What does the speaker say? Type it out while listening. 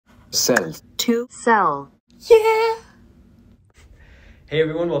Cell. To cell. Yeah! Hey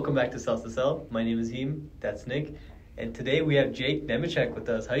everyone, welcome back to Cells to Cell. My name is Heem, that's Nick, and today we have Jake Nemecek with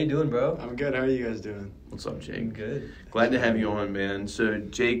us. How you doing, bro? I'm good. How are you guys doing? What's up, Jake? I'm good. Glad to have you on, man. So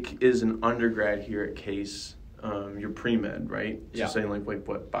Jake is an undergrad here at Case. You're pre-med, right? Yeah. So saying like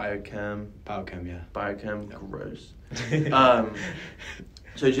what, biochem? Biochem, yeah. Biochem? Yep. Gross.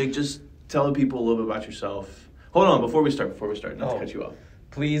 So Jake, just tell the people a little bit about yourself. Hold on, before we start, not to cut you off.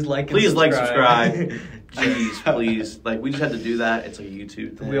 Please like, subscribe. Jeez, please. Like, we just had to do that. It's like a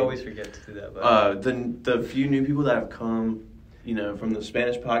YouTube thing. We always forget to do that. But The few new people that have come, from the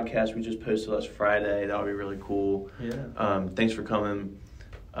Spanish podcast we just posted last Friday, that would be really cool. Yeah. Thanks for coming.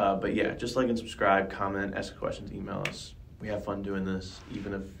 But yeah, just like and subscribe, comment, ask questions, email us. We have fun doing this,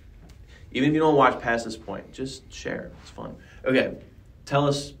 even if you don't watch past this point, just share. It's fun. Okay, tell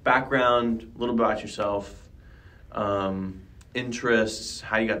us background, a little bit about yourself, interests,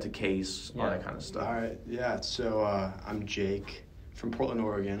 how you got to Case, all that kind of stuff. All right, yeah. So I'm Jake from Portland,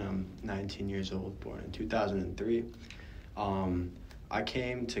 Oregon. I'm 19 years old, born in 2003. I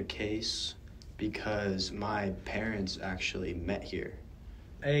came to Case because my parents actually met here.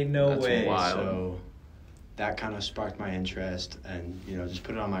 Hey, no That's way. wild. So that kind of sparked my interest and, just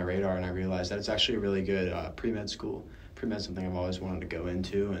put it on my radar, and I realized that it's actually a really good pre-med school. Pre-med is something I've always wanted to go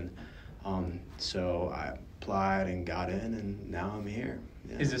into, and so I applied and got in, and now I'm here.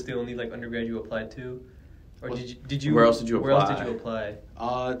 Yeah. Is this the only undergrad you applied to? Or did you Where else did you apply? Where else did you apply?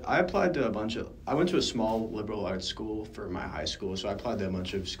 I applied to I went to a small liberal arts school for my high school, so I applied to a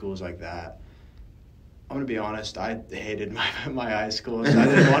bunch of schools like that. I'm going to be honest, I hated my high school, so I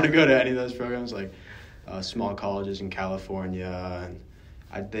didn't want to go to any of those programs, like small colleges in California, and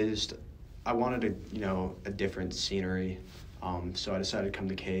I wanted a different scenery, so I decided to come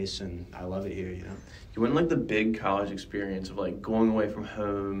to Case, and I love it here, You went the big college experience of going away from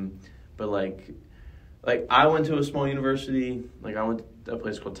home, but like I went to a small university. I went to a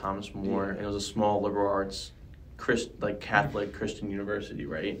place called Thomas More, and it was a small liberal arts, Catholic Christian university,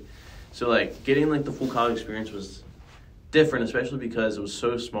 right? So getting the full college experience was different, especially because it was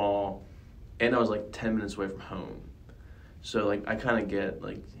so small, and I was 10 minutes away from home. So I kind of get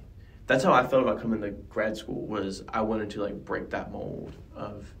that's how I felt about coming to grad school. Was I wanted to break that mold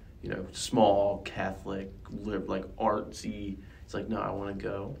of small Catholic, artsy. It's no, I want to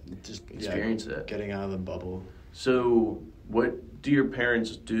go just experience it. Getting out of the bubble. So what do your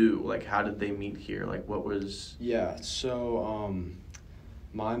parents do? How did they meet here? What was... Yeah, so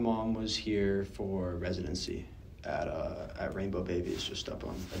my mom was here for residency at Rainbow Babies, just up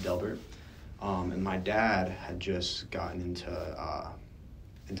on Adelbert. And my dad had just gotten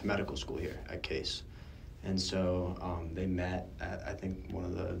into medical school here at Case. And so they met at, I think, one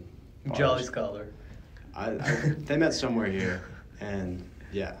of the bars. Jolly Scholar. They met somewhere here, and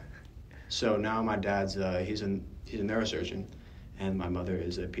yeah. So now my dad's he's a neurosurgeon, and my mother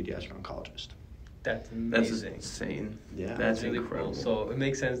is a pediatric oncologist. That's amazing. That's insane. Yeah, that's really incredible. Cool. So it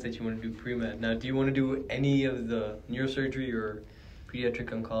makes sense that you want to do pre-med. Now, do you want to do any of the neurosurgery or pediatric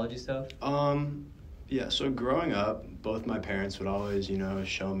oncology stuff? Yeah, so growing up, both my parents would always,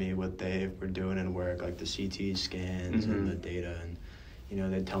 show me what they were doing in work, the CT scans and the data, and,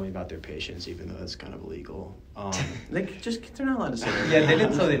 they'd tell me about their patients, even though that's kind of illegal. They're not allowed to say that. Yeah, they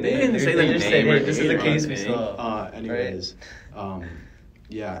didn't say They didn't say they their just name. said, this is the case we saw. Anyways,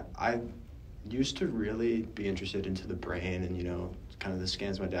 yeah, I used to really be interested into the brain and, kind of the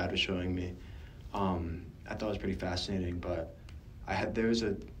scans my dad was showing me. I thought it was pretty fascinating, but there was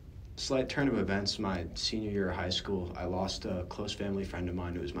a slight turn of events my senior year of high school. I lost a close family friend of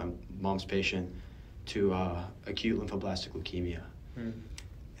mine who was my mom's patient to acute lymphoblastic leukemia.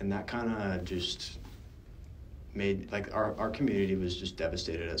 And that kind of just made, our community was just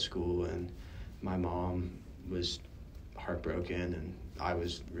devastated at school, and my mom was heartbroken, and I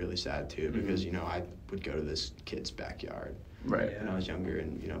was really sad too, because, I would go to this kid's backyard right when I was younger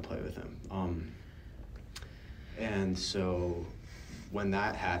and, play with him. And so when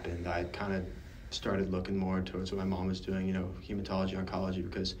that happened, I kind of started looking more towards what my mom was doing, hematology, oncology,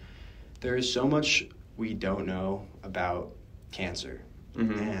 because there is so much we don't know about cancer.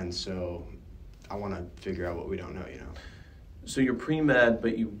 And so I want to figure out what we don't know, So you're pre-med,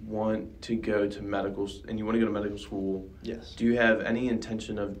 but you want to go to medical, and you want to go to medical school. Yes. Do you have any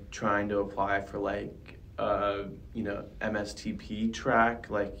intention of trying to apply for MSTP track,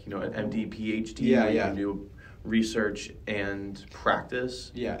 an MD, PhD? Yeah, where yeah. You can do research and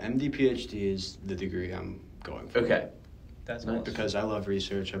practice? Yeah, MD, PhD is the degree I'm going for. Okay. That's nice. awesome. Because I love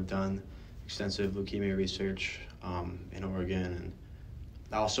research. I've done extensive leukemia research in Oregon, and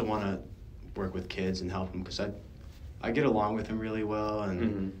I also want to work with kids and help them, because I get along with them really well,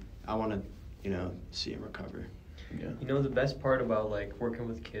 and I want to, see him recover. Yeah. You know, the best part about like working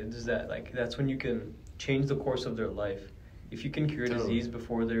with kids is that like that's when you can change the course of their life. If you can cure disease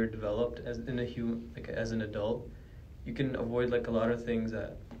before they're developed as as an adult, you can avoid like a lot of things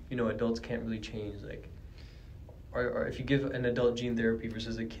that adults can't really change. Like, or if you give an adult gene therapy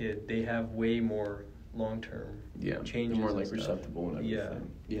versus a kid, they have way more long-term changes. They're more like receptible and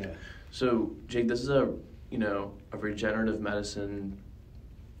everything. Yeah. So Jake, this is a regenerative medicine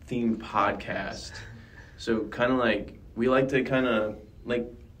themed podcast. So kind of like we like to kind of like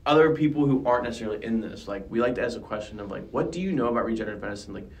other people who aren't necessarily in this, like we like to ask a question of like, what do you know about regenerative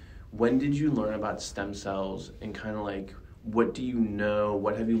medicine? Like, when did you learn about stem cells, and kind of like what do you know?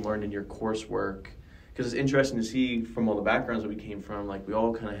 What have you learned in your coursework? Because it's interesting to see from all the backgrounds that we came from, like we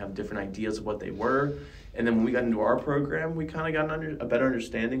all kind of have different ideas of what they were. And then when we got into our program, we kind of got a better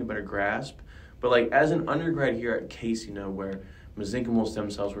understanding, a better grasp. But like as an undergrad here at Case, where mesenchymal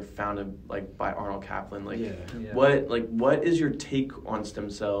stem cells were founded like by Arnold Kaplan, like what is your take on stem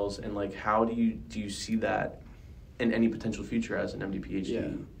cells, and like how do you see that in any potential future as an MD PhD? Yeah.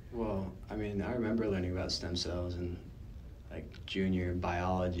 Well, I mean, I remember learning about stem cells in like junior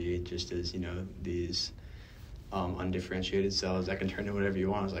biology, just as these undifferentiated cells that can turn into whatever you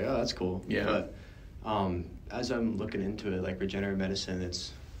want. I was like, oh, that's cool. Yeah. But as I'm looking into it, like regenerative medicine,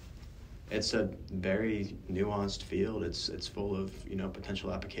 it's a very nuanced field. It's full of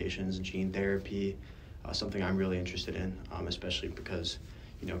potential applications, gene therapy, something I'm really interested in, especially because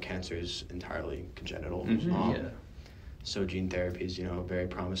cancer is entirely congenital. So gene therapy is very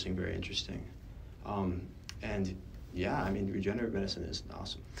promising, very interesting, and yeah, I mean regenerative medicine is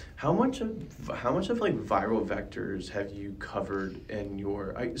awesome. How much of like viral vectors have you covered in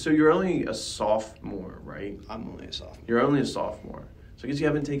your? So you're only a sophomore, right? I'm only a sophomore. You're only a sophomore, so I guess you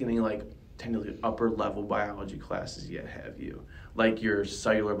haven't taken any like technically upper level biology classes yet, have you? Like your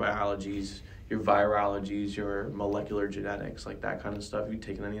cellular biologies, your virologies, your molecular genetics, like that kind of stuff. Have you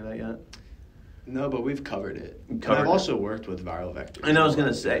taken any of that yet? No, but we've covered it. I've also worked with viral vectors. And I was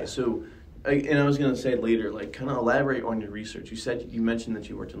gonna say later, like kind of elaborate on your research. You mentioned that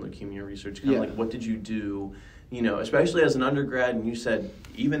you worked in leukemia research. Kind of like what did you do? Especially as an undergrad, and you said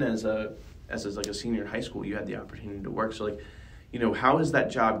even as a senior in high school, you had the opportunity to work. So like, how has that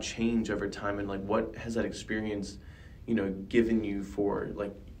job changed over time, and like what has that experience, given you for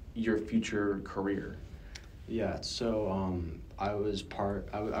like your future career? Yeah, so I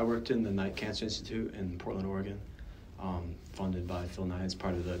worked in the Knight Cancer Institute in Portland, Oregon, funded by Phil Knight. It's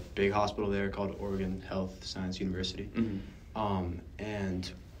part of the big hospital there called Oregon Health Science University. Mm-hmm.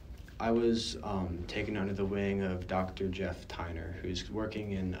 And I was taken under the wing of Dr. Jeff Tyner, who's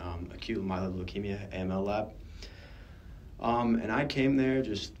working in acute myeloid leukemia, AML lab. And I came there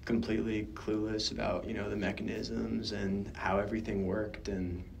just completely clueless about, the mechanisms and how everything worked.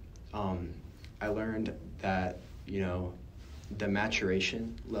 And I learned that, the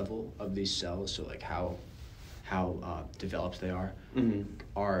maturation level of these cells, so like how developed they are, mm-hmm.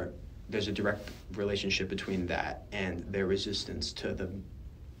 There's a direct relationship between that and their resistance to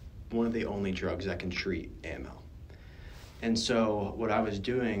one of the only drugs that can treat AML. And so what I was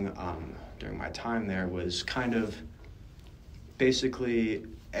doing during my time there was kind of basically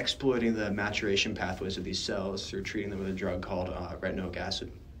exploiting the maturation pathways of these cells through treating them with a drug called retinoic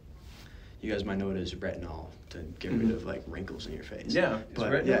acid. You guys might know it as retinol to get rid of like wrinkles in your face. Yeah,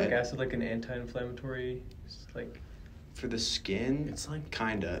 but is retinoic acid like an anti-inflammatory? Like for the skin, it's like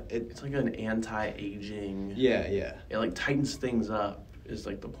kinda. It's like an anti-aging. Yeah. It like tightens things up. Is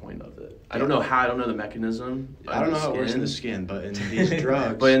like the point of it. I don't know how. I don't know the mechanism. I don't know how it works in the skin, but in these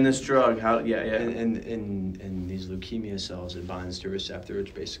drugs. But in this drug, how? Yeah. In these leukemia cells, it binds to a receptor,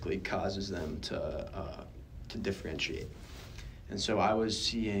 which basically causes them to differentiate. And so I was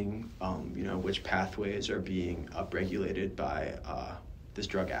seeing, which pathways are being upregulated by this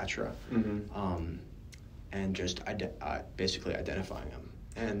drug Atra, mm-hmm. And just basically identifying them.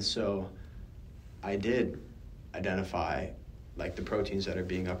 And so I did identify like the proteins that are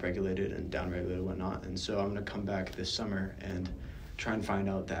being upregulated and downregulated and whatnot. And so I'm going to come back this summer and try and find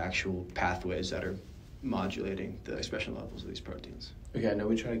out the actual pathways that are modulating the expression levels of these proteins. Okay, I know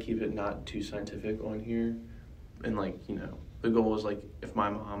we try to keep it not too scientific on here. And the goal is like if my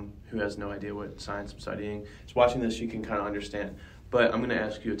mom, who has no idea what science I'm studying, is watching this, she can kind of understand. But I'm going to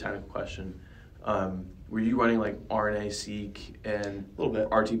ask you a technical question. Were you running like RNA-seq and a little bit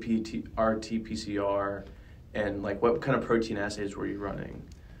RT-PCR, and like what kind of protein assays were you running?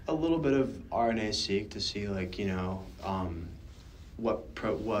 A little bit of RNA-seq to see like what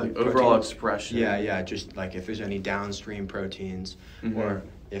like overall expression. Yeah, just like if there's any downstream proteins, mm-hmm. or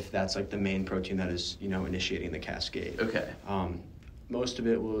if that's like the main protein that is initiating the cascade. Okay. most of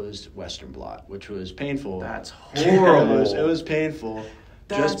it was Western blot, which was painful. That's horrible. It was painful.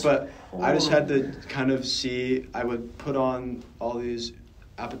 I just had to kind of see. I would put on all these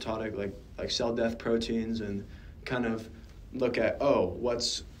apoptotic, like cell death proteins, and kind of look at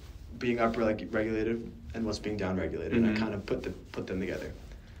what's being upregulated and what's being downregulated, and I kind of put them together.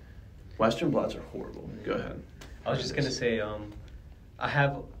 Western blots are horrible. Go ahead. I was just gonna say, I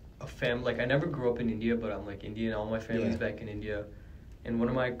have a family. I never grew up in India, but I'm Indian. All my family's back in India, and one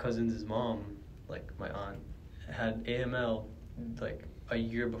of my cousins' mom, my aunt, had AML a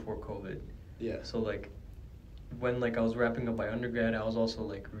year before COVID. Yeah. So when I was wrapping up my undergrad, I was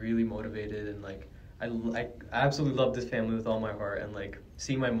also really motivated, and I absolutely love this family with all my heart, and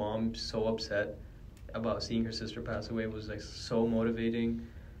seeing my mom so upset about seeing her sister pass away was so motivating.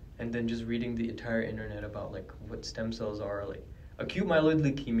 And then just reading the entire internet about what stem cells are, acute myeloid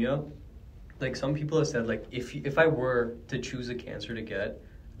leukemia. Some people have said if I were to choose a cancer to get,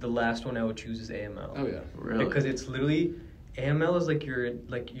 the last one I would choose is AML. Oh yeah, really? Because it's literally AML is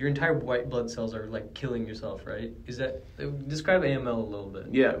your entire white blood cells are killing yourself, right? Is that describe AML a little bit?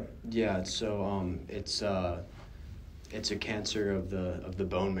 Yeah. Yeah. So it's a cancer of the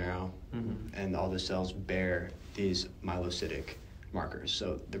bone marrow, and all the cells bear these myelocytic markers,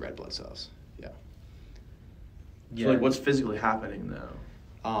 so the red blood cells. So what's physically happening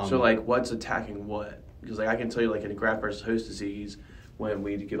though? So what's attacking what? Because I can tell you in a graft versus host disease, when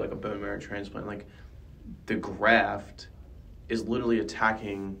we give a bone marrow transplant, the graft is literally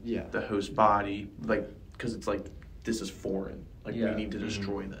attacking the host body, because it's this is foreign. We need to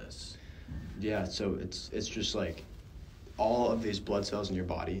destroy this. Yeah, so it's just all of these blood cells in your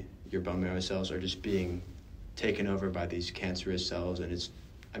body, your bone marrow cells, are just being taken over by these cancerous cells,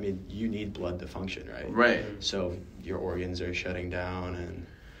 and you need blood to function, right? Right. So your organs are shutting down, and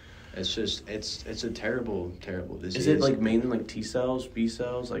it's just it's a terrible, terrible disease. Is it mainly T cells, B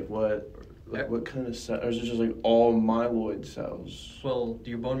cells, what kind of cell, or is it just all myeloid cells? Well,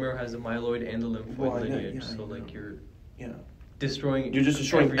 your bone marrow has the myeloid and the lymphoid lineage, you're destroying. You're just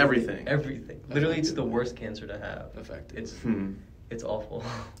destroying everything. Everything. Literally, it's the worst cancer to have. Effectively. It's awful.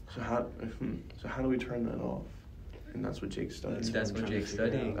 So how do we turn that off? And that's what Jake's studying. That's what Jake's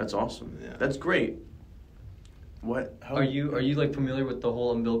studying. That's awesome. Yeah. That's great. Are you familiar with the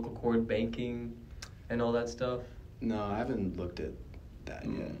whole umbilical cord banking and all that stuff? No, I haven't looked at that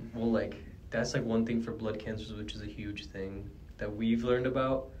yet. Well, that's one thing for blood cancers, which is a huge thing that we've learned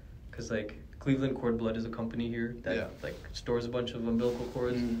about, because Cleveland Cord Blood is a company here that stores a bunch of umbilical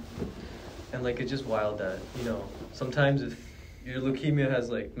cords, and it's just wild that sometimes if your leukemia has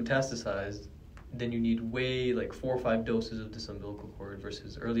metastasized, then you need way 4 or 5 doses of this umbilical cord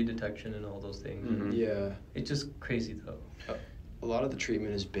versus early detection and all those things. Mm-hmm. Yeah, it's just crazy though. A lot of the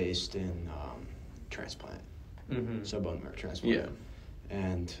treatment is based in transplant, so bone marrow transplant. Yeah,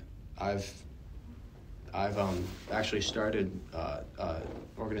 and I've actually started an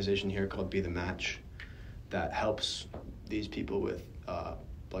organization here called Be the Match that helps these people with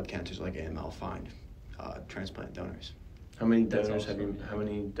blood cancers like AML find transplant donors. How many donors have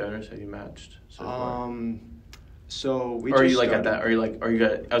you matched so far? So we. Or are you at that? Are you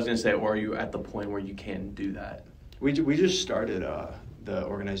I was gonna say, or are you at the point where you can do that? We just started the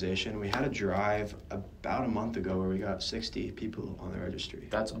organization. We had a drive about a month ago where we got 60 people on the registry.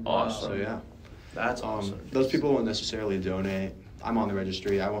 That's awesome. So yeah, that's awesome. Those people won't necessarily donate. I'm on the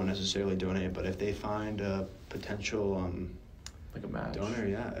registry. I won't necessarily donate, but if they find a potential a match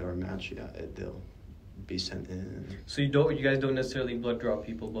donor, or a match, they'll be sent in. So you guys don't necessarily blood draw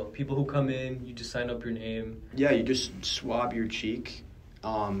people, but people who come in, you just sign up your name. Yeah, you just swab your cheek,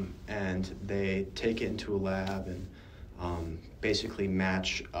 and they take it into a lab and basically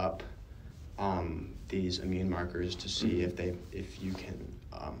match up these immune markers to see if you can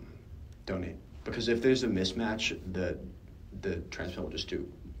donate. Because if there's a mismatch, the transplant will just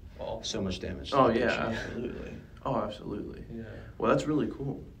do so much damage. Absolutely. Oh, absolutely. Yeah. Well, that's really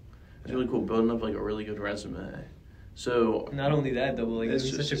cool. It's really cool building up a really good resume. So not only that though, but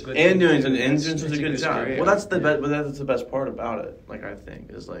it's such a good doing such a good job. Well, that's the best. But that's the best part about it. I think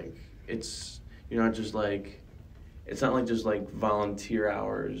is it's you're not just it's not just volunteer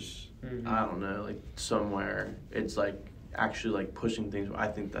hours. Mm-hmm. I don't know, somewhere. It's actually pushing things. I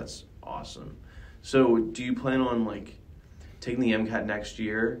think that's awesome. So do you plan on taking the MCAT next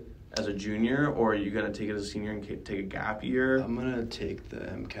year as a junior, or are you going to take it as a senior and take a gap year? I'm going to take the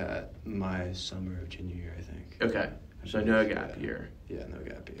MCAT my summer of junior year, I think. Okay. So no gap year. Yeah, no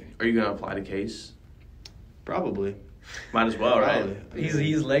gap year. Are you going to apply to CASE? Probably. Might as well, right?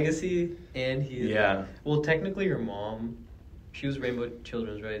 He's legacy, and he's... Yeah. Well, technically your mom, she was Rainbow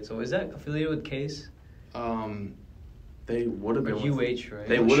Children's, right? So is that affiliated with CASE? They would have Or been with UH, right?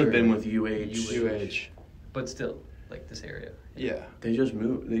 They I'm would have sure. been with UH. UH. But still, like this area. Yeah. They just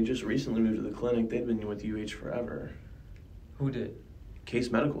moved. They just recently moved to the clinic. They'd been with UH forever. Who did?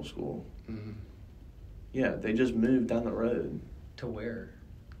 Case Medical School. Mm-hmm. Yeah, they just moved down the road. To where?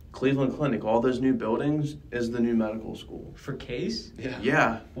 Cleveland Clinic. All those new buildings is the new medical school. For Case? Yeah.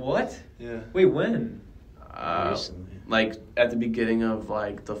 Yeah. What? Yeah. Wait, when? Recently. Like at the beginning of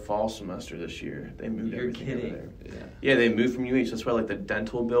like the fall semester this year, they moved. You're everything over kidding. there. Yeah. Yeah, they moved from UH. That's why like the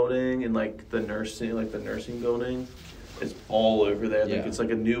dental building and like the nursing building, is all over there. Yeah. Like it's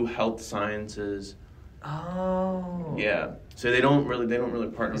like a new health sciences. Oh. Yeah. So they don't really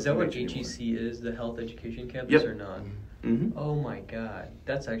partner. Is with that what UH anymore. HEC is, the Health Education Campus, Yep. or not? Mm-hmm. Oh my god,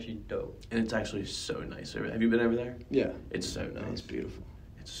 that's actually dope. And it's actually so nice over there. Have you been over there? Yeah. It's so nice. It's beautiful.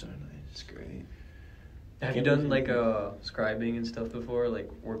 It's so nice. It's great. Have you done like scribing and stuff before, like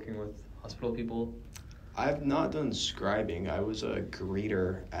working with hospital people? I've not done scribing. I was a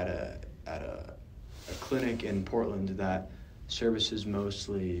greeter at a clinic in Portland that services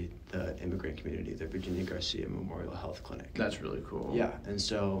mostly the immigrant community, the Virginia Garcia Memorial Health Clinic. That's really cool. Yeah, and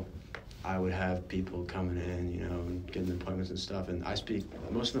so I would have people coming in, you know, and getting appointments and stuff. And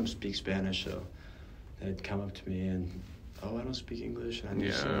most of them speak Spanish, so they'd come up to me and, I don't speak English, and I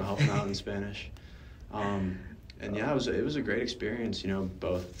just help them out in Spanish. And yeah, it was a great experience, you know,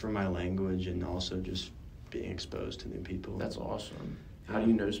 both for my language and also just being exposed to new people. That's awesome. How do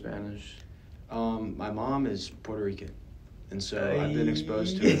you know Spanish? My mom is Puerto Rican, and so I've been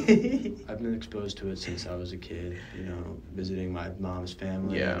exposed to it. I've been exposed to it since I was a kid, you know, visiting my mom's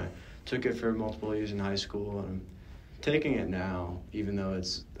family. Yeah. And I took it for multiple years in high school, and I'm taking it now, even though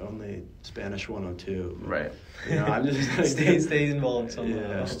it's only Spanish 102. Right. You know, I'm just like, stay involved somehow.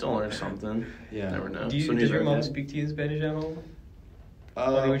 Yeah. Still learn something. Yeah. Never know. Does your mom speak to you in Spanish at all?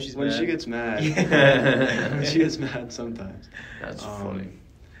 Only when she's mad? She gets mad. Yeah. When she gets mad sometimes. That's funny.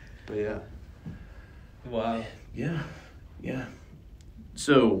 But yeah. Wow. Yeah. Yeah.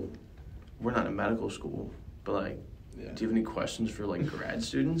 So, we're not in medical school, but like, Yeah. do you have any questions for like grad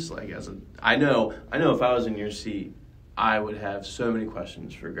students? Like, I know if I was in your seat, I would have so many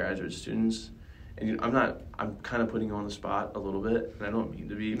questions for graduate students. And you know, I'm kind of putting you on the spot a little bit, and I don't mean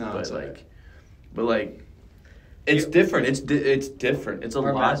to be, No, but it's like, okay. but like, it's different. It's different. It's a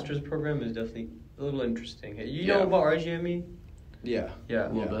Our lot. master's program is definitely a little interesting. You Yeah. know about RGME? Yeah. Yeah.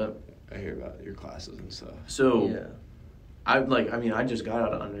 A little bit. I hear about your classes and stuff. So, Yeah. I just got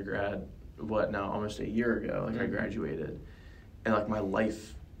out of undergrad, almost a year ago. Like, I Mhm. graduated. And, like, my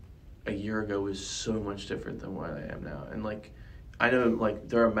life a year ago was so much different than what I am now. And, like, I know, like,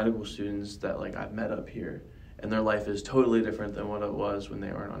 there are medical students that, like, I've met up here, and their life is totally different than what it was when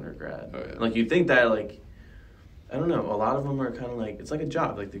they were in undergrad. Oh, yeah. And, like, you think that, like, I don't know, a lot of them are kind of like, it's like a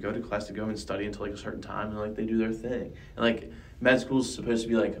job. Like, they go to class to go and study until, like, a certain time, and, like, they do their thing. And, like, med school's supposed to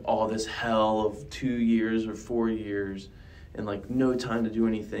be, like, all this hell of 2 years or 4 years and, like, no time to do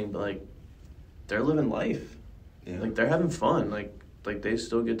anything. But, like, they're living life. Yeah. Like, they're having fun. Like they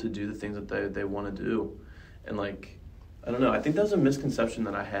still get to do the things that they want to do. And, like, I don't know. I think that's a misconception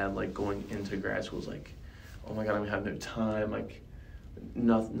that I had, like, going into grad school. Is like, oh, my God, I'm going to have no time. Like,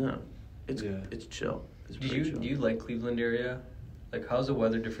 nothing. No. It's chill. It's Do pretty chill. you like Cleveland area? Like, how's the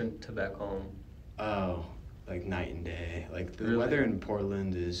weather different to back home? Oh, like night and day. Like the Really? weather in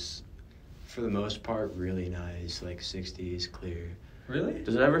Portland is, for the most part, really nice. Like 60s, clear. Really?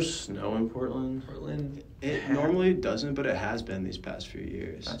 Does it ever snow in Portland? Portland? It normally doesn't, but it has been these past few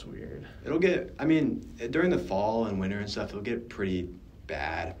years. That's weird. It'll get, I mean, during the fall and winter and stuff, it'll get pretty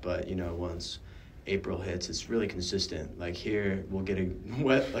bad. But, you know, once April hits, it's really consistent. Like here, we'll get a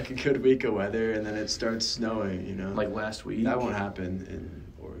good week of weather, and then it starts snowing, you know. Like last week. That won't happen in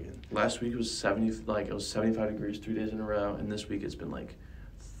Oregon. Last week was 75 degrees 3 days in a row, and this week it's been like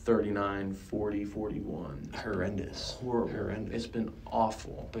 39, 40, 41. Horrendous. Horrible. Horrendous. It's been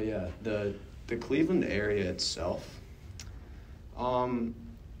awful. But yeah, the Cleveland area itself,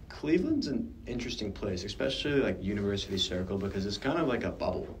 Cleveland's an interesting place, especially like University Circle, because it's kind of like a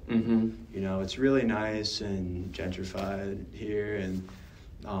bubble. Mm-hmm. You know, it's really nice and gentrified here, and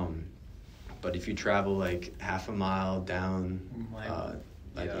but if you travel like half a mile down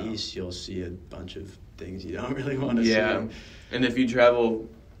east, you'll see a bunch of things you don't really want to see. Yeah, and if you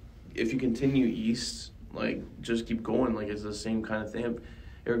continue east, like just keep going, like it's the same kind of thing.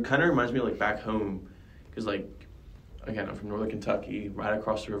 It kind of reminds me of like back home, because like, again, I'm from Northern Kentucky, right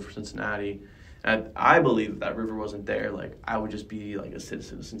across the river from Cincinnati. And I believe if that river wasn't there, like, I would just be, like, a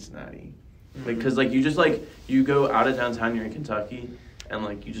citizen of Cincinnati. Mm-hmm. Like, because, like, you just, like, you go out of downtown, you're in Kentucky, and,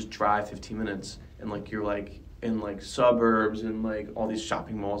 like, you just drive 15 minutes, and, like, you're, like, in, like, suburbs and, like, all these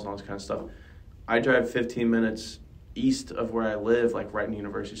shopping malls and all this kind of stuff. I drive 15 minutes east of where I live, like right in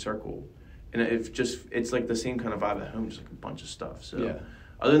University Circle. And it's like the same kind of vibe at home, just like a bunch of stuff. So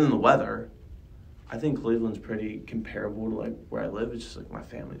other than the weather, I think Cleveland's pretty comparable to like where I live. It's just like my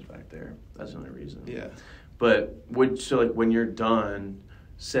family's back there. That's the only reason. Yeah. But when you're done,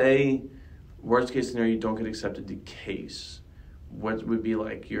 say worst case scenario you don't get accepted to Case, what would be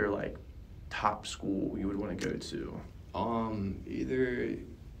like your like top school you would want to go to? Either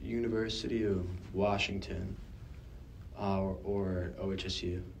University of Washington or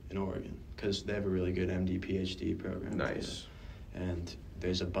OHSU in Oregon, because they have a really good MD PhD program. Nice. And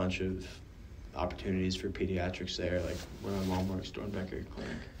there's a bunch of opportunities for pediatrics there, like where my mom works, Dornbecker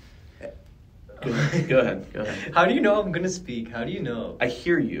Clinic. Go ahead. How do you know I'm gonna speak? How do you know? I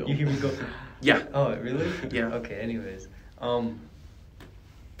hear you. You hear me go? Yeah. Oh, really? Yeah. Okay. Anyways, Thank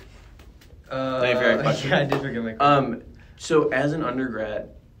you for your question. Yeah, I did forget my question. So as an undergrad,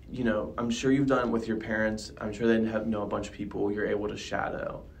 you know, I'm sure you've done it with your parents. I'm sure they know a bunch of people you're able to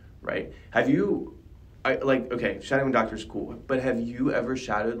shadow, right? Have you, shadowing doctor's cool, but have you ever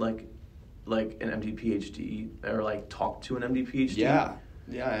shadowed like an MD PhD or like talked to an MD PhD? Yeah,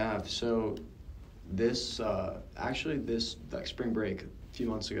 I have. So this like spring break a few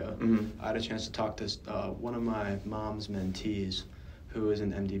months ago, I had a chance to talk to one of my mom's mentees who is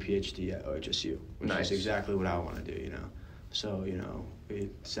an MD PhD at OHSU, which is exactly what I want to do, you know. So, you know, we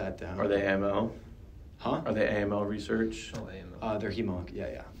sat down. Are they AML? Huh? Are they AML research? Oh, AML. They're hemonc,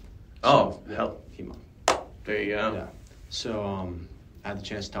 yeah. So, hell, hemonc. There you go. Yeah. So, I had the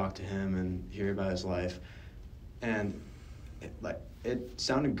chance to talk to him and hear about his life. And, it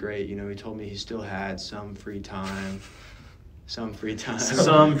sounded great, you know. He told me he still had some free time. Emphasis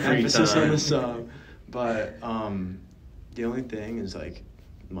on the some. But, the only thing is, like,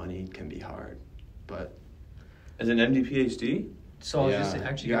 money can be hard. But... As an MD PhD? So I was just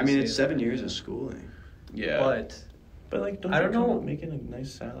actually. I mean, it's 7 years of schooling. Yeah. But like, don't I don't know. Making a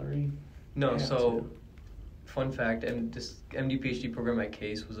nice salary. No. So, fun fact: and this MD PhD program at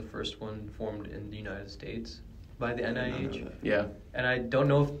Case was the first one formed in the United States by the NIH. Yeah. And I don't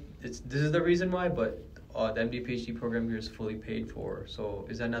know if this is the reason why, but the MD PhD program here is fully paid for. So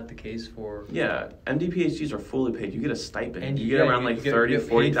is that not the case for? Yeah, MD PhDs are fully paid. You get a stipend. And you get around like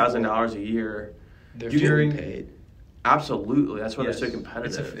 $30,000-$40,000 a year. They're During paid. Absolutely, that's why they're so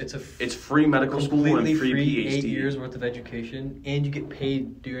competitive. It's free medical school and free PhD. 8 years worth of education, and you get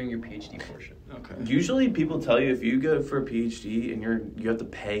paid during your PhD portion. Okay. Usually, people tell you if you go for a PhD and you have to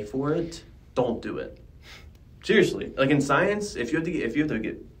pay for it, don't do it. Seriously, like in science, if you have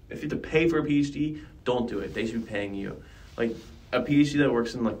to pay for a PhD, don't do it. They should be paying you. Like a PhD that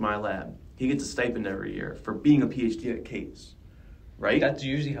works in like my lab, he gets a stipend every year for being a PhD at Case. Right? That's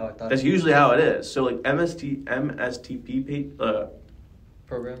usually how I thought. That's usually how it is. So like MSTP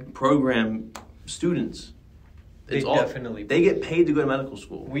program students, They get paid to go to medical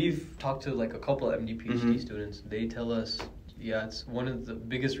school. We've talked to like a couple of MD PhD students. They tell us, it's one of the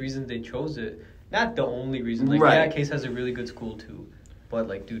biggest reasons they chose it. Not the only reason. Like, right. Case has a really good school too, but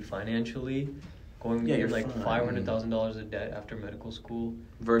like, dude, financially, going you're like fine. $500,000 of debt after medical school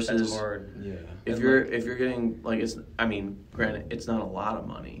versus that's hard. Yeah. If you're getting like granted, it's not a lot of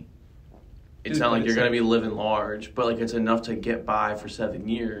money. It's Dude, not like you're going to be living large, but like it's enough to get by for 7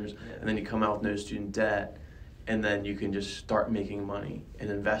 years, and then you come out with no student debt, and then you can just start making money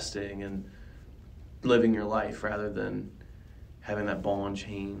and investing and living your life rather than having that ball and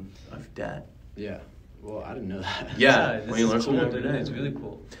chain of debt. Yeah. Well, I didn't know that. Yeah, this when you is learn cool, something dude. today. It's really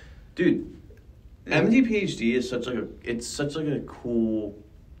cool. Dude, MD PhD is such like a cool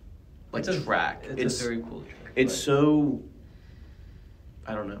track. It's a very cool track. It's so,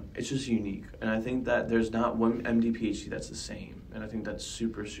 I don't know. It's just unique, and I think that there's not one MD PhD that's the same, and I think that's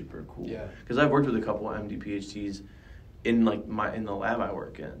super super cool. Yeah. Because I've worked with a couple of MD PhDs in the lab I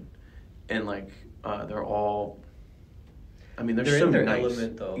work in, and like they're all. I mean, they're so in their nice.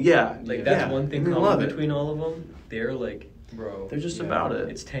 Element though. Yeah. Like that's one thing I common love it. between all of them. They're like, bro. They're just about it.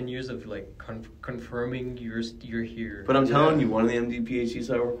 It's 10 years of like confirming you're here. But I'm telling you, one of the MD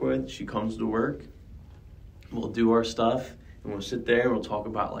PhDs I work with, she comes to work. We'll do our stuff, and we'll sit there and we'll talk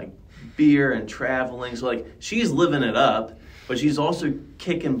about like beer and traveling. So like she's living it up, but she's also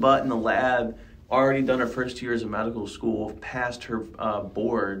kicking butt in the lab. Already done her first years of medical school, passed her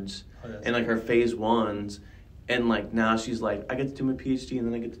boards and like her phase 1s, and like now she's like, I get to do my PhD and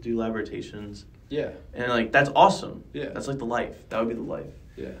then I get to do lab rotations. Yeah. And like that's awesome. Yeah. That's like the life. That would be the life.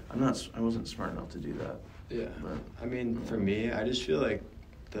 Yeah. I wasn't smart enough to do that. Yeah. But, I mean, for me, I just feel like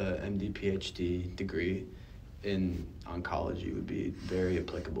the MD PhD degree in oncology would be very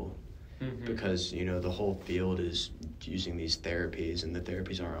applicable because, you know, the whole field is using these therapies, and the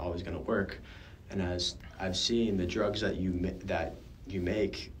therapies aren't always going to work. And as I've seen, the drugs that you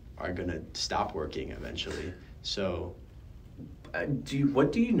make are gonna stop working eventually. So,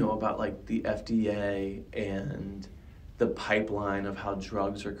 what do you know about like the FDA and the pipeline of how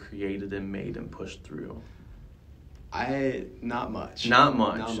drugs are created and made and pushed through? Not much. Not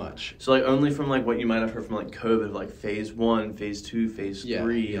much. So like only from like what you might have heard from like COVID, like phase 1, phase 2, phase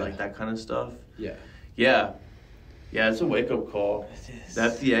 3, like that kind of stuff. Yeah. Yeah. Yeah, it's a wake-up call. It is. The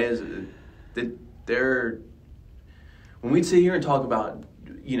FDA they're when we sit here and talk about,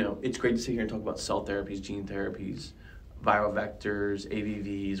 it's great to sit here and talk about cell therapies, gene therapies, viral vectors,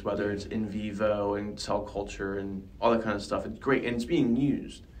 AVVs, whether it's in vivo and cell culture and all that kind of stuff. It's great, and it's being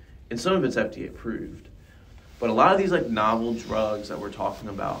used. And some of it's FDA approved. But a lot of these like novel drugs that we're talking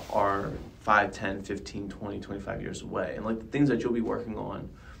about are 5, 10, 15, 20, 25 years away. And like the things that you'll be working on,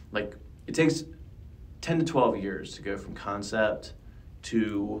 like it takes 10 to 12 years to go from concept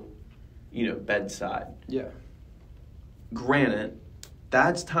to, bedside. Yeah. Granted,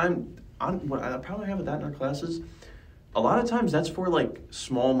 that's time, I probably have that in our classes. A lot of times that's for like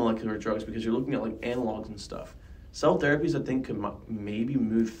small molecular drugs because you're looking at like analogs and stuff. Cell therapies, I think, could maybe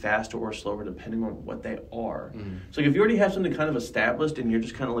move faster or slower depending on what they are. Mm-hmm. So like if you already have something kind of established and you're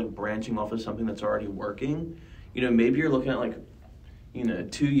just kind of like branching off of something that's already working, maybe you're looking at like,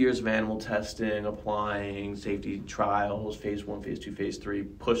 2 years of animal testing, applying, safety trials, phase 1, phase 2, phase 3,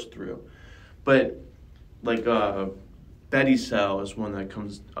 push through. But like Betty cell is one that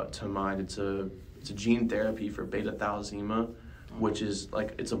comes to mind. It's a gene therapy for beta thalassemia, which is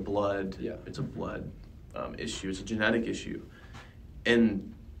like it's a blood issue. It's a genetic issue.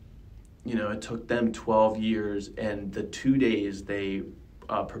 And, it took them 12 years, and the 2 days they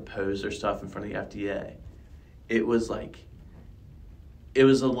proposed their stuff in front of the FDA, it was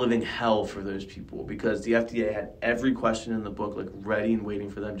a living hell for those people because the FDA had every question in the book like ready and waiting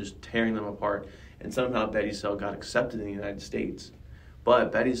for them, just tearing them apart. And somehow Betty cell got accepted in the United States.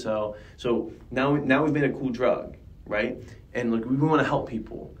 But Betty cell, so now we've made a cool drug, right? And like we want to help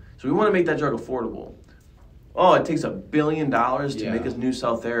people. So we want to make that drug affordable. Oh, it takes $1 billion to make this new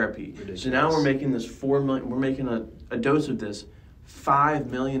cell therapy. Ridiculous. So now we're making this $4 million. We're making a dose of this $5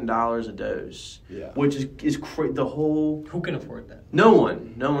 million a dose, which is the whole. Who can afford that? No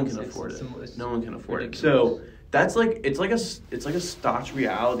one can afford it. No one can afford it. So that's like it's like a staunch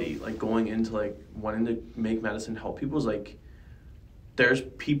reality. Like going into like wanting to make medicine help people is like there's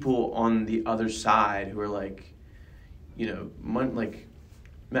people on the other side who are like,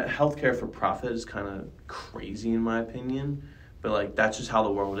 healthcare for profit is kind of crazy in my opinion, but like that's just how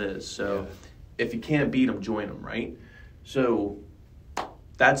the world is. So if you can't beat them, join them, right? So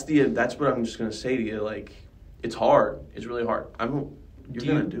that's what I'm just gonna say to you. Like it's hard. It's really hard. You're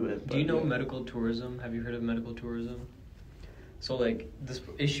gonna do it. Do you know medical tourism? Have you heard of medical tourism? So like this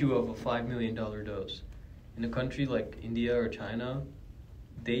issue of a $5 million dose in a country like India or China,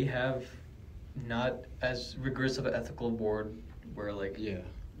 they have not as rigorous of an ethical board where like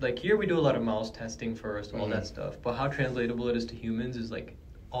here we do a lot of mouse testing first, all that stuff. But how translatable it is to humans is like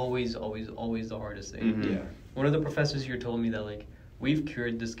always the hardest thing. Mm-hmm. Yeah. One of the professors here told me that like we've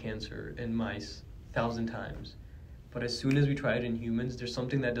cured this cancer in mice 1,000 times, but as soon as we try it in humans, there's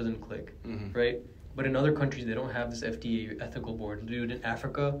something that doesn't click, right? But in other countries, they don't have this FDA ethical board. Dude, in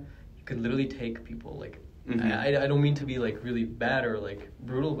Africa, you can literally take people like. I don't mean to be like really bad or like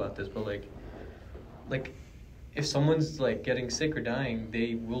brutal about this, but like if someone's like getting sick or dying,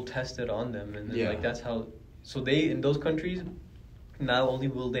 they will test it on them, and then, like that's how. So they in those countries, not only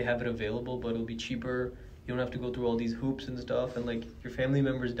will they have it available, but it'll be cheaper. You don't have to go through all these hoops and stuff, and like your family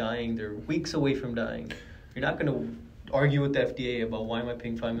member's dying, they're weeks away from dying. You're not gonna argue with the FDA about why am I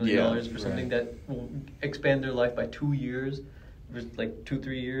paying $5 million for something that will expand their life by 2 years, like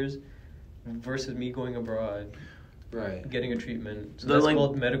 2-3 years, versus me going abroad. Right. Getting a treatment. So that's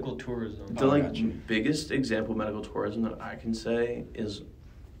called medical tourism. The biggest example of medical tourism that I can say is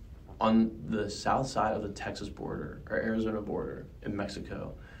on the south side of the Texas border or Arizona border in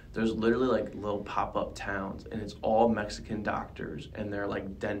Mexico. There's literally like little pop-up towns, and it's all Mexican doctors, and they're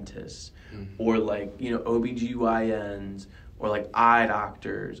like dentists or like, OBGYNs or like eye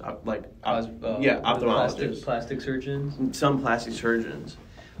doctors, ophthalmologists. Plastic surgeons? Some plastic surgeons.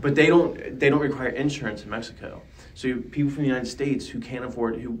 But they don't require insurance in Mexico. So people from the United States who can't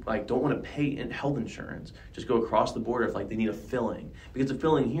afford, who like don't want to pay health insurance, just go across the border if like they need a filling. Because the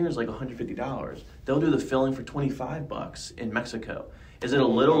filling here is like $150. They'll do the filling for $25 in Mexico. Is it a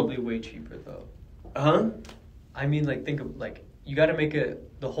little? Probably way cheaper though. Huh? I mean, like think of like you got to make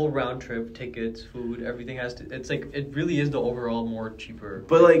the whole round trip, tickets, food, everything has to. It's like it really is the overall more cheaper.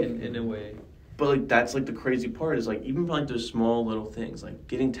 But like in a way. But, like, that's, like, the crazy part is, like, even for, like, those small little things, like,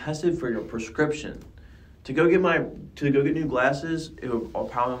 getting tested for your prescription. To go get new glasses, it would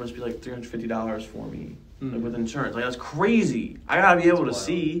probably almost be, like, $350 for me, like, with insurance. Like, that's crazy. I gotta be able to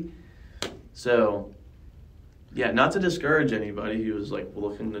see. So, yeah, not to discourage anybody who is, like,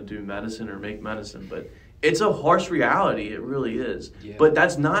 looking to do medicine or make medicine, but it's a harsh reality. It really is. Yeah. But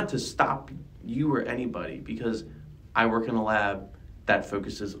that's not to stop you or anybody, because I work in a lab that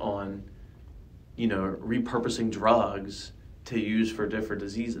focuses on, you know, repurposing drugs to use for different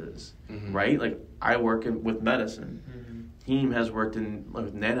diseases, right? Like, I work with medicine. Team has worked in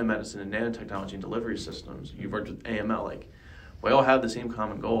with nanomedicine and nanotechnology and delivery systems. You've worked with AML. Like, we all have the same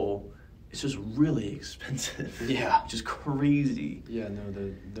common goal. It's just really expensive. Yeah. Which is crazy. Yeah,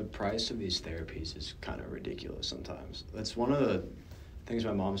 no, the price of these therapies is kind of ridiculous sometimes. That's one of the things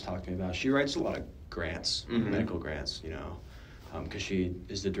my mom's talked to me about. She writes a lot of grants, medical grants, you know, because she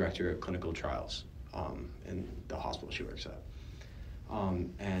is the director of clinical trials in the hospital she works at.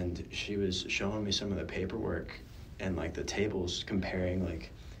 And she was showing me some of the paperwork and, like, the tables comparing,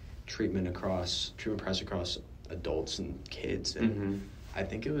 like, treatment price across adults and kids. And I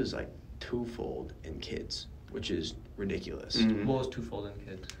think it was, like, twofold in kids, which is ridiculous. What was twofold in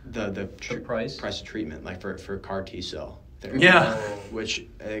kids? The price of treatment, like, for CAR T-cell therapy. Yeah. Which,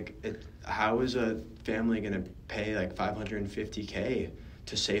 like, how is a family going to pay, like, $550K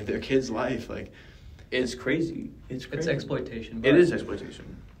to save their kid's life? Like, it's crazy. It's exploitation. It is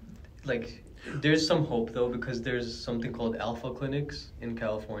exploitation. Like, there's some hope, though, because there's something called alpha clinics in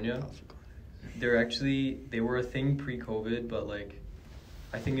California. They were a thing pre-COVID, but, like,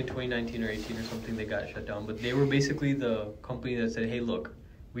 I think in 2019 or 18 or something, they got shut down. But they were basically the company that said, hey, look,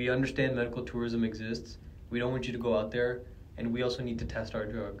 we understand medical tourism exists. We don't want you to go out there, and we also need to test our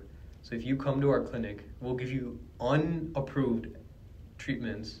drug. So if you come to our clinic, we'll give you unapproved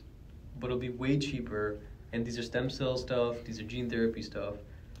treatments, but it'll be way cheaper. And these are stem cell stuff, these are gene therapy stuff,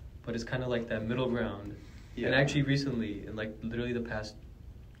 but it's kind of like that middle ground. Yeah. And actually recently, in, like, literally the past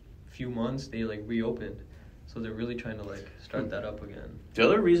few months, they, like, reopened. So they're really trying to, like, start that up again. The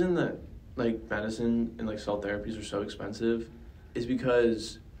other reason that, like, medicine and, like, cell therapies are so expensive is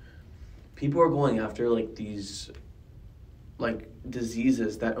because people are going after, like, these, like,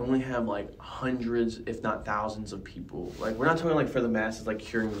 diseases that only have, like, hundreds, if not thousands of people. Like, we're not talking, like, for the masses, like,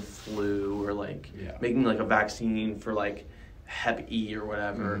 curing the flu or, like, making, like, a vaccine for, like, Hep E or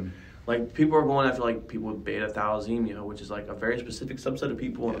whatever. Like, people are going after, like, people with beta thalassemia, which is, like, a very specific subset of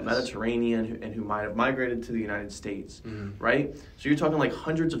people in the Mediterranean who might have migrated to the United States, right? So you're talking, like,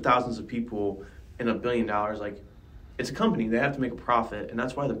 hundreds of thousands of people and $1 billion. Like, it's a company. They have to make a profit, and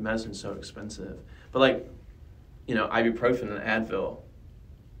that's why the medicine's so expensive. But, like, you know, ibuprofen and Advil,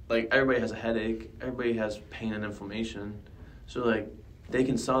 like, everybody has a headache. Everybody has pain and inflammation. So, like, they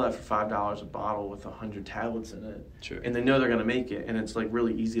can sell that for $5 a bottle with 100 tablets in it. Sure. And they know they're going to make it. And it's, like,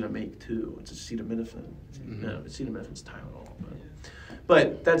 really easy to make, too. It's acetaminophen. No, acetaminophen's Tylenol.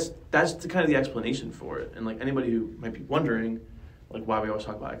 But that's kind of the explanation for it. And, like, anybody who might be wondering, like, why we always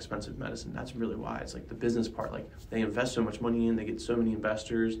talk about expensive medicine, that's really why. It's, like, the business part. Like, they invest so much money in, they get so many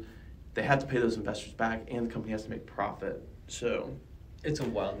investors. They have to pay those investors back, and the company has to make profit. So it's a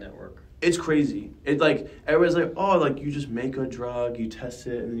wild network. It's crazy. It, like, everybody's like, oh, like, you just make a drug, you test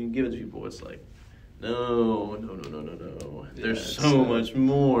it, and then you give it to people. It's like, no. There's so much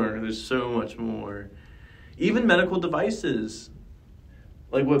more. There's so much more. Even medical devices.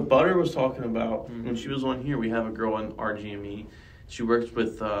 Like what Butter was talking about when she was on here. We have a girl on RGME. She works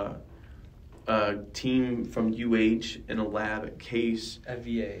with a team from UH in a lab at Case. At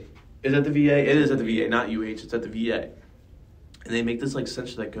VA. Is that the VA? It is at the VA, not UH. It's at the VA. And they make this, like,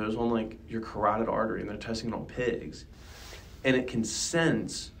 sensor that goes on, like, your carotid artery, and they're testing it on pigs. And it can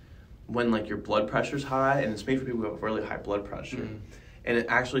sense when, like, your blood pressure's high, and it's made for people who have really high blood pressure. And it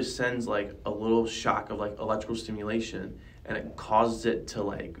actually sends, like, a little shock of, like, electrical stimulation, and it causes it to,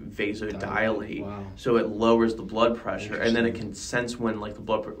 like, vasodilate. Wow. So it lowers the blood pressure. And then it can sense when, like,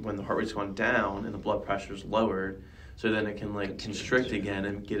 when the heart rate's gone down and the blood pressure's lowered. So then it can, like, constrict again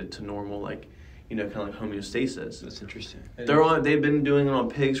and get it to normal, like, you know, kind of like homeostasis. That's interesting. They've been doing it on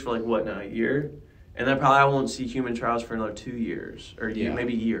pigs for, like, what, now, a year? And then probably I won't see human trials for another 2 years or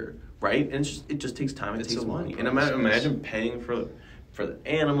maybe a year, right? And it just takes time. It takes money. And imagine paying for the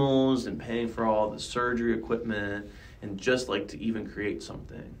animals and paying for all the surgery equipment and just, like, to even create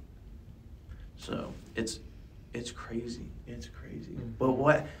something. So it's crazy. It's crazy.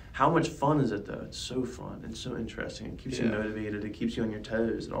 But how much fun is it, though? It's so fun. It's so interesting. It keeps you motivated. It keeps you on your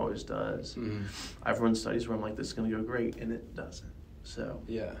toes. It always does. I've run studies where I'm like, this is going to go great, and it doesn't. So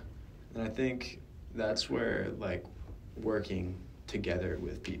yeah. And I think that's where, like, working together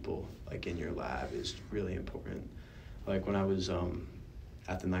with people, like, in your lab is really important. Like, when I was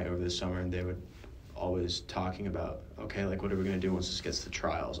at the night over the summer, and they would always talking about, okay, like, what are we going to do once this gets to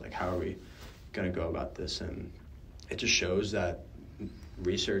trials? Like, how are we going to go about this? And it just shows that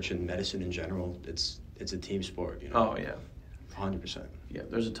research and medicine in general, it's a team sport, you know? Oh, yeah. 100%. Yeah,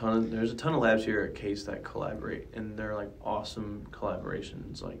 there's a ton of labs here at Case that collaborate, and they're like awesome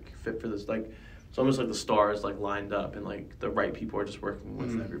collaborations, like fit for this. Like, it's almost like the stars like lined up, and like the right people are just working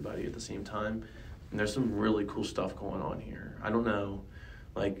with everybody at the same time. And there's some really cool stuff going on here. I don't know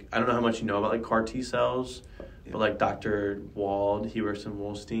how much you know about like CAR T cells, but like Dr. Wald, he works in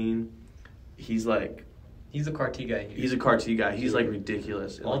Wolstein. He's a CAR T guy. He's a CAR T guy. He's like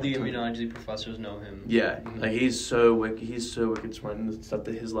ridiculous. All the immunology professors know him. Yeah, like he's so wicked. He's so wicked smart, and the stuff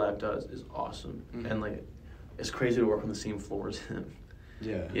that his lab does is awesome. And like, it's crazy to work on the same floor as him.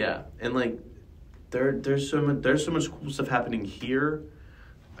 Yeah. Yeah, and like, there's so much cool stuff happening here.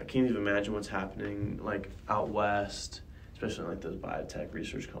 I can't even imagine what's happening like out west, especially like those biotech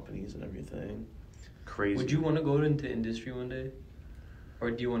research companies and everything. Crazy. Would you want to go into industry one day,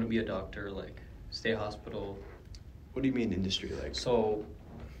 or do you want to be a doctor, like stay hospital? What do you mean industry? Like, So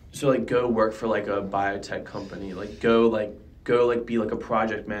like go work for like a biotech company, like go be like a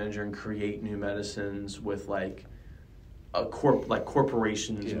project manager and create new medicines with like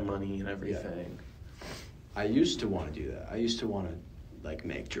corporations and money and everything. Yeah. I used to want to do that. I used to want to like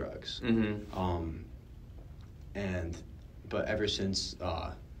make drugs. But ever since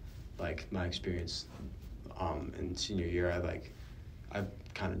like my experience in senior year, I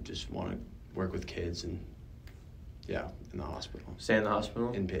kind of just want to work with kids and in the hospital. Stay in the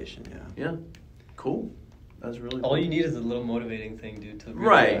hospital? Inpatient, yeah. Yeah. Cool. That's really all cool. you need is a little motivating thing, dude. To really,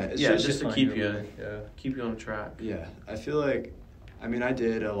 right. Yeah, just to keep you on track. Yeah. I feel like, I mean, I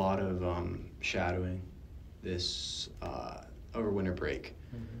did a lot of shadowing this over winter break.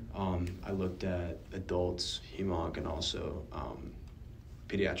 I looked at adults hemonc and also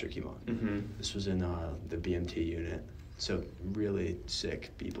pediatric hemonc. This was in the BMT unit. So really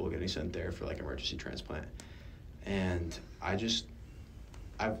sick people getting sent there for like emergency transplant. And I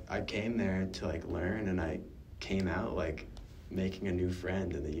came there to like learn, and I came out like making a new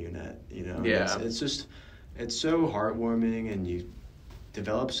friend in the unit, you know? Yeah. It's so heartwarming, and you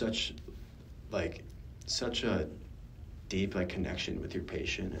develop such a deep like connection with your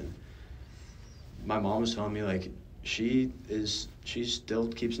patient. And my mom was telling me like she still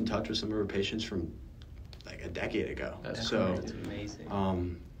keeps in touch with some of her patients from like a decade ago. That's amazing.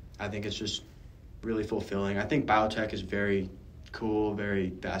 I think it's just really fulfilling. I think biotech is very cool, very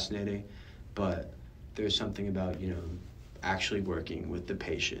fascinating, but there's something about, you know, actually working with the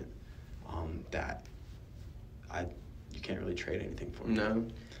patient that you can't really trade anything for. No,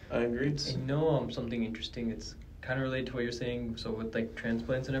 I agree. You know, something interesting. It's kind of related to what you're saying. So with like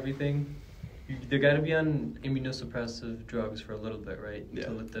transplants and everything, they got to be on immunosuppressive drugs for a little bit, right? Yeah.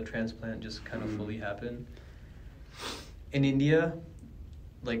 To let the transplant just kind of fully happen. In India,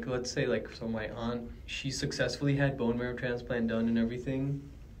 like let's say so my aunt, she successfully had bone marrow transplant done and everything,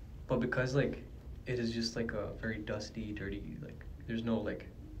 but because like it is just like a very dusty, dirty, like there's no like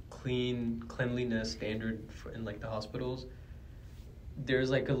cleanliness standard in like the hospitals, there's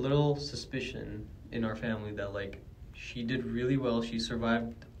like a little suspicion in our family that like she did really well. She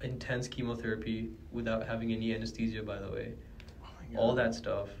survived intense chemotherapy without having any anesthesia, by the way. Oh my God. All that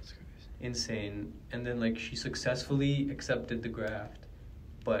stuff. Insane. And then like she successfully accepted the graft,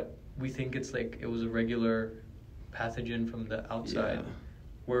 but we think it's like it was a regular pathogen from the outside,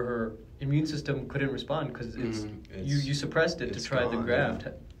 where her immune system couldn't respond because you suppressed it to try the graft,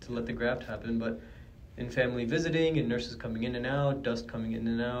 to let the graft happen. But in family visiting and nurses coming in and out, dust coming in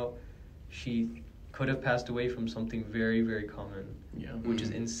and out, she could have passed away from something very, very common, which is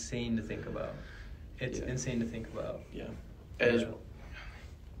insane to think about. It's insane to think about. Yeah.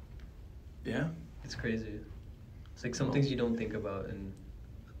 It's crazy. It's like some things you don't think about, and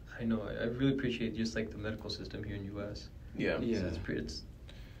I know I really appreciate just like the medical system here in U.S. Yeah. It's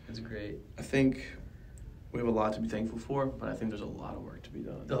great. I think we have a lot to be thankful for, but I think there's a lot of work to be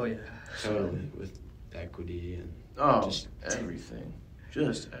done. Oh yeah. Totally, with equity and just everything.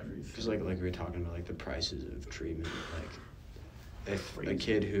 Just everything. Because like we were talking about like the prices of treatment, like if a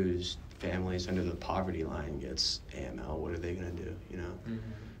kid whose family's under the poverty line gets AML, what are they gonna do? You know,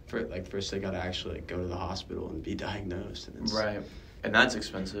 first they gotta actually like go to the hospital and be diagnosed, and it's right, and that's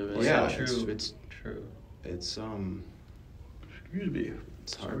expensive. True. It's true. It's Excuse me.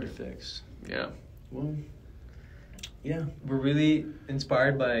 It's hard to fix. Yeah. Well. Yeah. We're really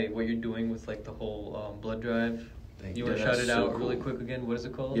inspired by what you're doing with like the whole blood drive Thank You you. want to Yeah, shout that's it so out really cool. quick again? What is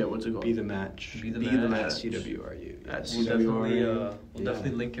it called? Yeah, what's it called? Be the match. Be the Be match. the At match. CWRU. At yes. We'll definitely, CWRU. we'll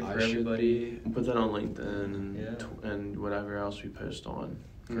definitely link it for I should everybody. We'll put that on LinkedIn and, Yeah. and whatever else we post on,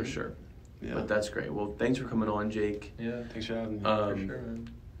 for Mhm. sure. Yeah. But that's great. Well, thanks for coming on, Jake. Yeah, Thanks for having me. for sure, man.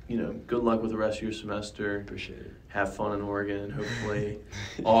 You know, good luck with the rest of your semester. Appreciate it. Have fun in Oregon, hopefully.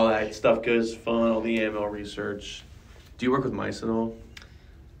 All that stuff goes fun, all the AML research. Do you work with mice at all?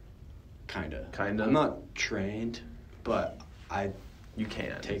 Kinda. Kinda? I'm not trained, but I You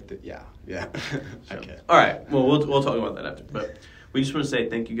can. take the I So, can. all right. Well, we'll talk about that after. But we just want to say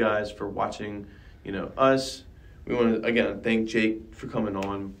thank you guys for watching. You know us. We want to again thank Jake for coming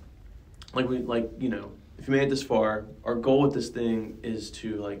on. If you made it this far, our goal with this thing is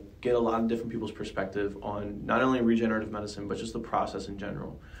to get a lot of different people's perspective on not only regenerative medicine but just the process in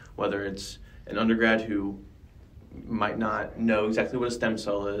general. Whether it's an undergrad who might not know exactly what a stem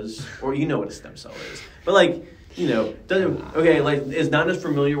cell is, or you know what a stem cell is, but is not as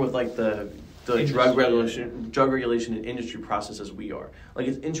familiar with the drug regulation and industry process as we are.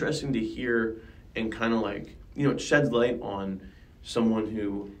 It's interesting to hear and kind of it sheds light on someone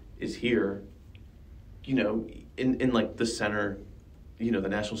who is here, in the center, the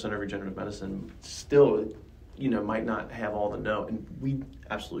National Center of Regenerative Medicine, still, might not have all the know, and we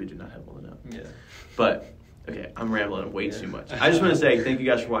absolutely do not have all the know. Yeah. But okay, I'm rambling way too much. I just want to say thank you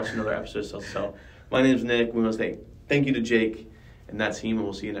guys for watching another episode of Cell to Cell. My name's Nick. We want to say thank you to Jake, and that's him, and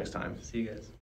we'll see you next time. See you guys.